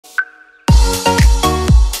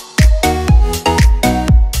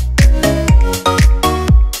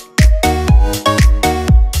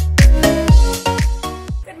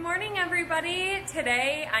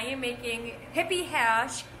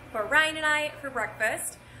for Ryan and I for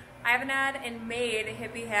breakfast. I haven't had and made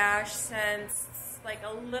hippie hash since like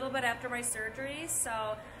a little bit after my surgery,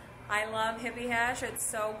 so I love hippie hash. It's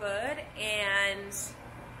so good and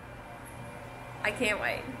I can't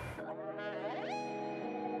wait.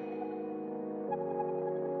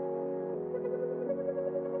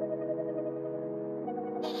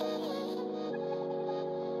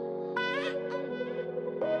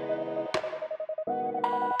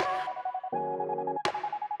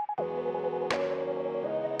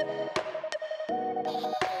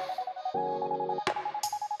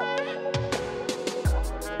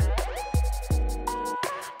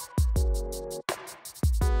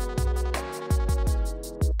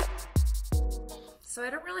 So I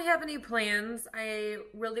don't really have any plans. I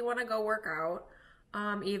really want to go work out.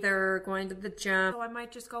 Either going to the gym. So I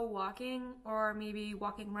might just go walking or maybe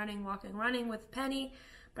walking, running with Penny,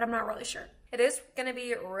 but I'm not really sure. It is going to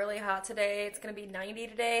be really hot today. It's going to be 90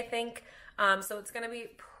 today, I think. So it's going to be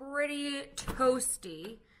pretty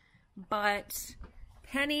toasty, but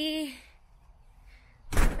Penny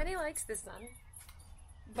likes the sun.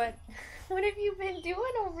 But what have you been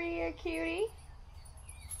doing over here, cutie?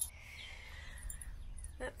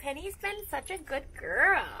 Penny's been such a good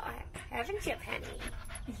girl, haven't you, Penny?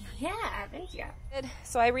 Yeah, haven't you?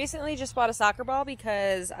 So I recently just bought a soccer ball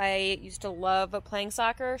because I used to love playing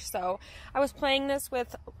soccer. So I was playing this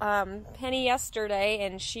with Penny yesterday,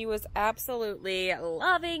 and she was absolutely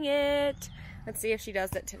loving it. Let's see if she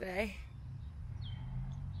does it today.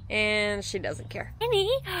 And she doesn't care. Penny,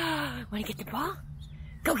 want to get the ball?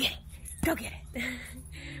 Go get it. Go get it.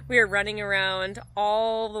 We are running around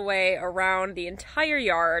all the way around the entire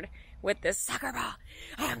yard with this soccer ball.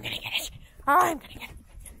 Oh, I'm gonna get it. Oh, I'm gonna get it.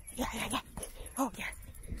 Yeah, yeah, yeah. Oh, yeah.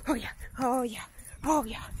 Oh, yeah. Oh, yeah. Oh,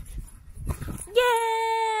 yeah.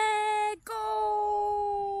 Yeah!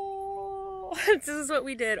 Go! This is what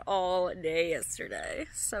we did all day yesterday.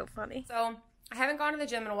 So funny. So, I haven't gone to the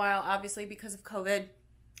gym in a while, obviously, because of COVID.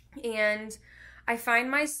 And I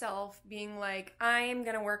find myself being like, I'm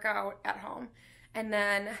gonna work out at home. And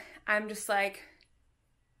then I'm just like,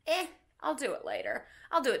 I'll do it later.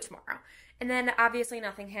 I'll do it tomorrow. And then obviously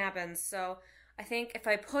nothing happens. So I think if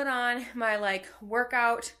I put on my like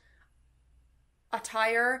workout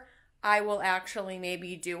attire, I will actually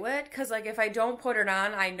maybe do it. Cause like if I don't put it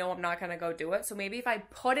on, I know I'm not gonna go do it. So maybe if I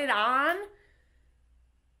put it on,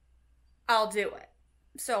 I'll do it.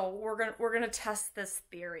 So we're gonna test this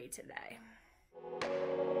theory today.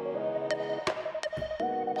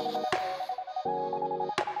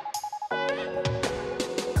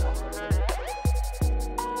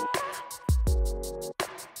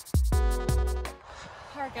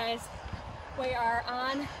 Alright guys, we are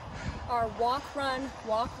on our walk run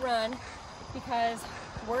because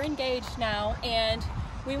we're engaged now and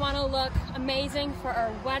we want to look amazing for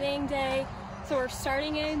our wedding day. So we're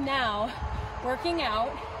starting in now, working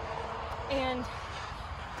out, and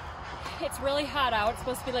it's really hot out. It's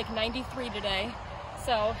supposed to be like 93 today.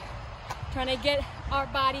 So trying to get our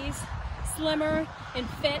bodies slimmer and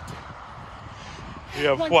fit. We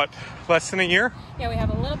have what, less than a year? Yeah, we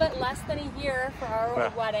have a little bit less than a year for our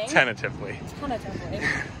wedding. Tentatively. Tentatively.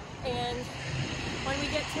 And when we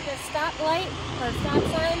get to the stoplight or stop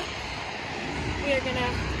sign, we are gonna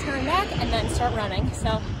turn back and then start running.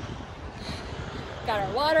 So, got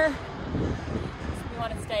our water. We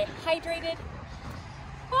want to stay hydrated.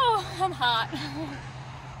 Oh, I'm hot.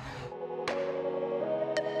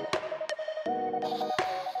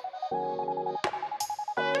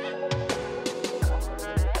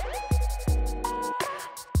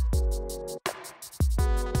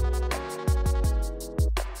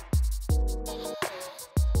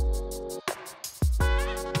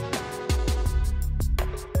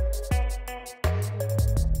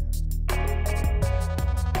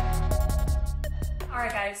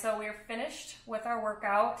 Alright guys, so we're finished with our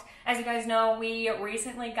workout. As you guys know, we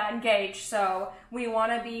recently got engaged, so we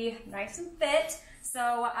want to be nice and fit.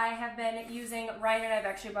 So I have been using, Ryan and I have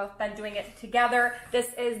actually both been doing it together.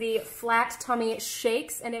 This is the Flattummy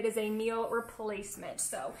Shakes, and it is a meal replacement.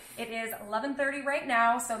 So it is 11:30 right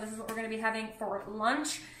now, so this is what we're going to be having for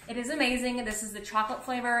lunch. It is amazing. This is the chocolate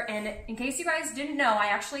flavor, and in case you guys didn't know, I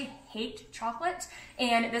actually hate chocolate,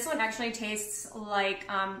 and this one actually tastes like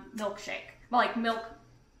milkshake. Well, like milk,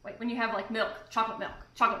 like when you have like milk, chocolate milk.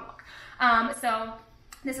 So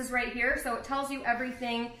this is right here. So it tells you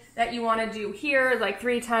everything that you want to do here, like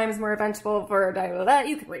 3 times more vegetable for a diet of that.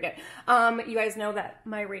 You can read it. You guys know that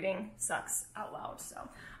my reading sucks out loud.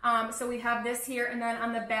 So we have this here, and then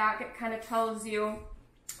on the back, it kind of tells you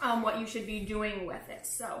what you should be doing with it.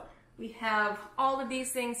 So we have all of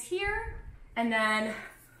these things here, and then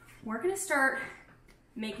we're going to start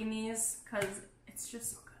making these because it's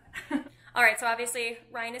just so good. All right, so obviously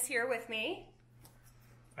Ryan is here with me.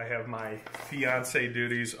 I have my fiance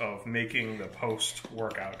duties of making the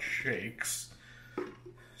post-workout shakes.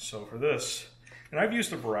 So for this, and I've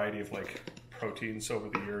used a variety of like proteins over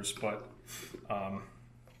the years, but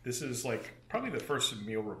this is like probably the first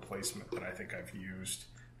meal replacement that I think I've used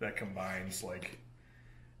that combines like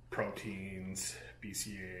proteins,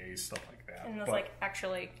 BCAAs, stuff like that. And it's like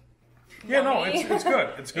actually yeah, yummy. no, it's good.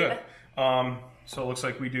 It's good. Yeah. So it looks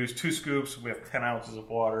like we do 2 scoops. We have 10 ounces of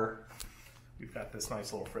water. We've got this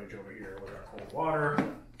nice little fridge over here with our cold water.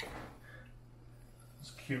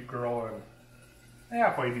 This cute girl and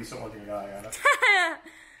halfway decent looking guy on it.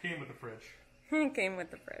 Came with the fridge. Came with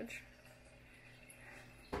the fridge.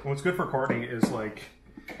 What's good for Courtney is like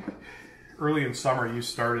early in summer you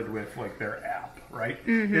started with like their app, right?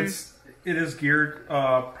 Mm-hmm. It is geared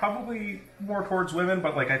probably more towards women,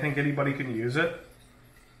 but like I think anybody can use it.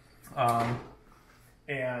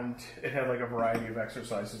 And it had like a variety of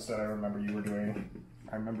exercises that I remember you were doing.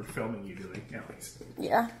 I remember filming you doing at least.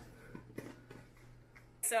 Yeah.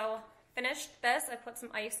 So finished this. I put some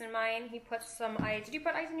ice in mine. He put some ice. Did you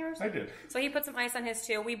put ice in yours? I did. So he put some ice on his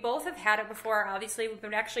too. We both have had it before. Obviously, we've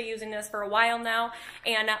been actually using this for a while now,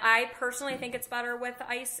 and I personally think it's better with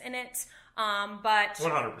ice in it. But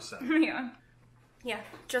 100%. Yeah. Yeah.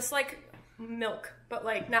 Just like milk, but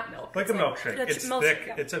like not milk. Like a milkshake. It's thick.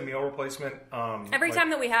 Yeah. It's a meal replacement. Every time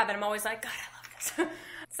that we have it, I'm always like, God, I love this.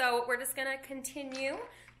 So we're just gonna continue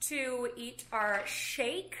to eat our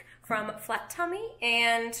shake from Flattummy,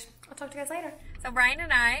 and I'll talk to you guys later. So Brian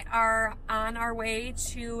and I are on our way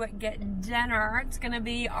to get dinner. It's gonna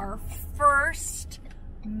be our first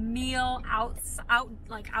meal out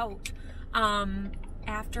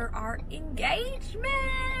after our engagement.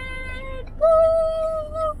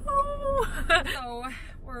 Woo! So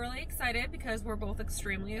we're really excited because we're both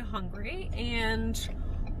extremely hungry, and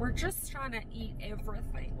we're just trying to eat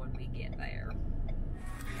everything when we get there.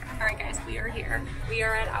 All right, guys, we are here. We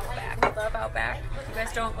are at Outback. I love Outback. If you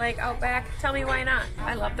guys don't like Outback, tell me why not.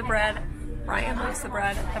 I love the bread. Ryan loves the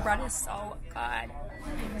bread. The bread is so good.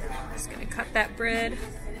 Just gonna cut that bread,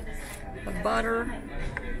 the butter,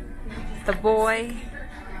 the boy,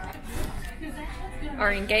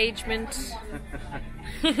 our engagement.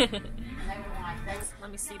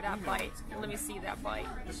 Let me see that bite. Let me see that bite.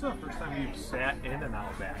 This is the first time you've sat in an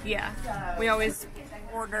Outback. Yeah, we always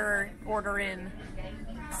order in.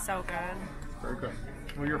 So good. Very good.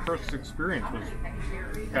 Well, your first experience was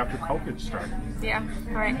after COVID started. Yeah,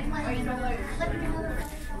 all right.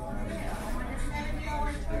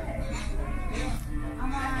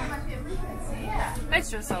 It's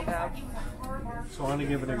just so good. So I want to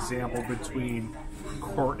give an example between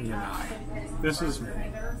Courtney and I. This is me.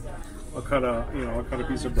 I'll cut a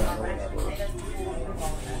piece of bread or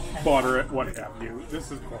whatever. Butter it, what have you. This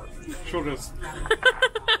is Courtney. She'll just...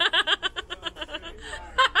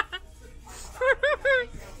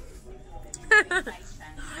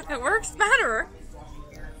 It works better.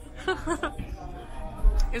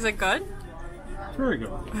 Is it good? Very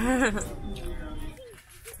good.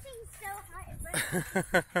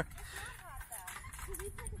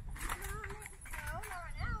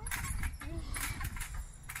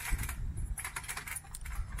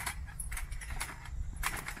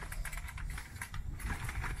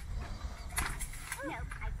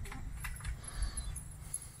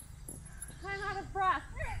 I'm out of breath.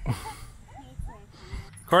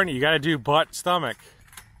 Courtney, you got to do butt, stomach.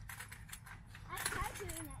 I tried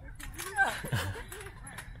doing that with him.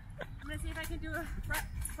 I'm gonna see if I can do a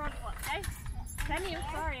front flip, okay? Can you?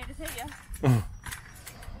 Sorry, I just hit you.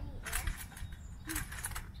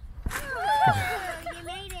 You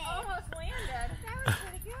made it. Almost landed. That was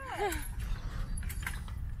pretty good.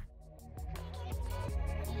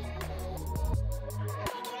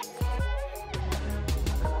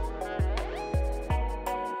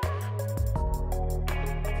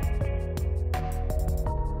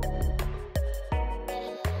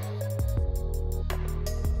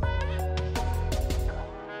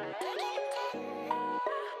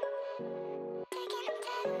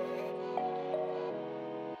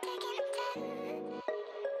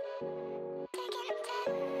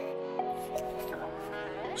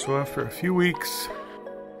 So after a few weeks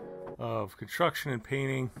of construction and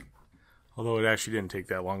painting, although it actually didn't take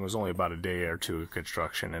that long, it was only about a day or two of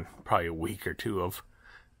construction and probably a week or two of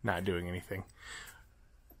not doing anything.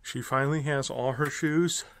 She finally has all her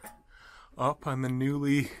shoes up on the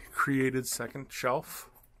newly created second shelf.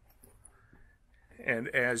 And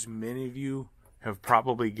as many of you have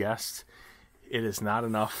probably guessed, it is not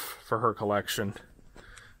enough for her collection.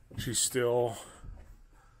 She still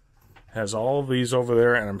has all of these over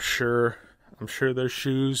there, and I'm sure there's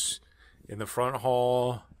shoes in the front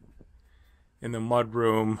hall, in the mud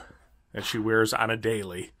room that she wears on a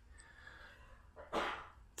daily.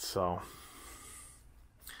 So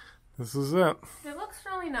this is it. It looks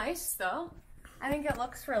really nice though. I think it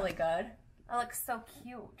looks really good. It looks so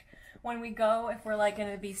cute. When we go, if we're like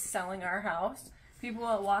going to be selling our house, people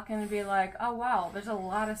will walk in and be like, oh wow, there's a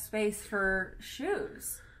lot of space for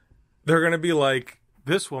shoes. They're going to be like,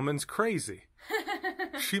 this woman's crazy.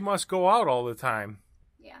 She must go out all the time.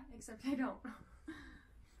 Yeah, except I don't.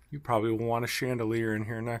 You probably will want a chandelier in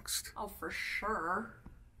here next. Oh, for sure.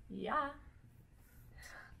 Yeah.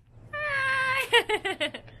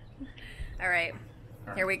 All right,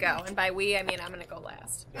 here we go. And by we, I mean I'm going to go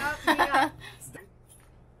last.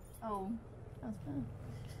 Oh.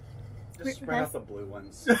 Just spread out the blue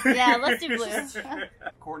ones. Yeah, let's do blue.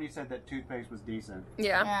 Courtney said that toothpaste was decent.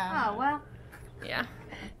 Yeah. Oh, well. Yeah.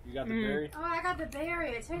 You got the berry? Oh, I got the berry.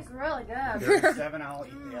 It tastes really good. There's 7, I'll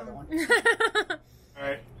eat the other one.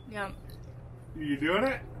 Alright. Yeah. You doing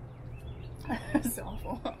it? It's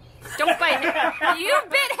awful. Don't bite it. You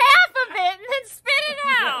bit half of it and then spit it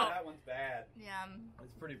out. That one's bad. Yeah.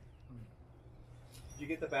 It's pretty... Did you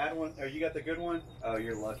get the bad one? Or you got the good one? Oh,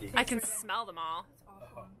 you're lucky. I can smell them all.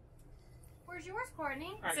 Where's yours,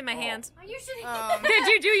 Courtney? It's in my hands. Oh, you should Did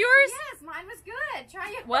you do yours? Yes, mine was good. Try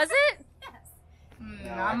it. Was it? Yes.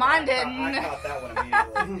 No, Mine didn't. I caught that one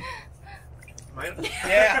immediately. Mine?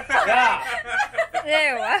 Yeah.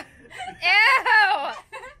 Ew.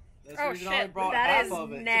 Ew. Oh shit, that is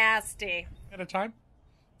nasty. At a time?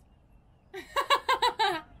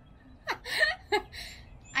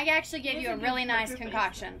 I actually gave you a really nice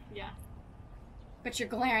concoction. Yeah. But you're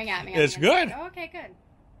glaring at me. It's good. Oh, okay, good.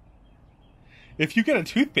 If you get a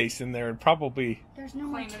toothpaste in there, it'd probably... There's no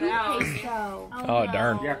more Clean it out. toothpaste, though. Oh,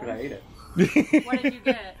 darn. Yeah, because I ate it. What did you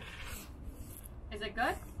get? Is it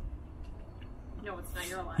good? No, it's not.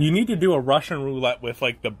 You're alive. You need to do a Russian roulette with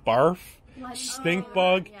like the barf, stink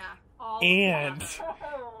bug, and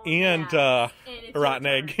rotten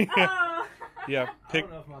egg. Yeah, pick. I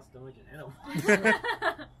don't know if my stomach can handle.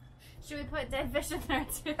 Should we put dead fish in there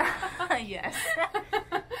too? Yes.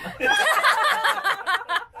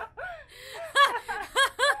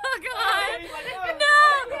 Oh God! No,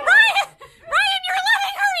 Ryan, you're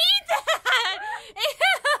letting her eat that. Ew.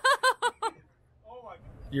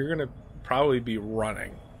 You're gonna probably be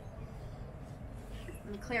running.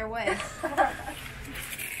 Clear way.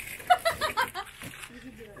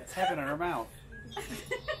 It's heaven in her mouth.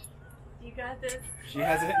 You got this. She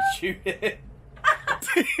hasn't chewed it.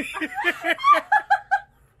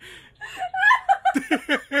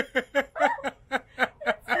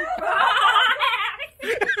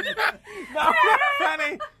 No,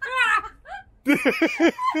 funny.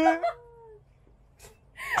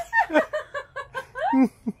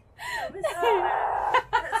 That was so bad.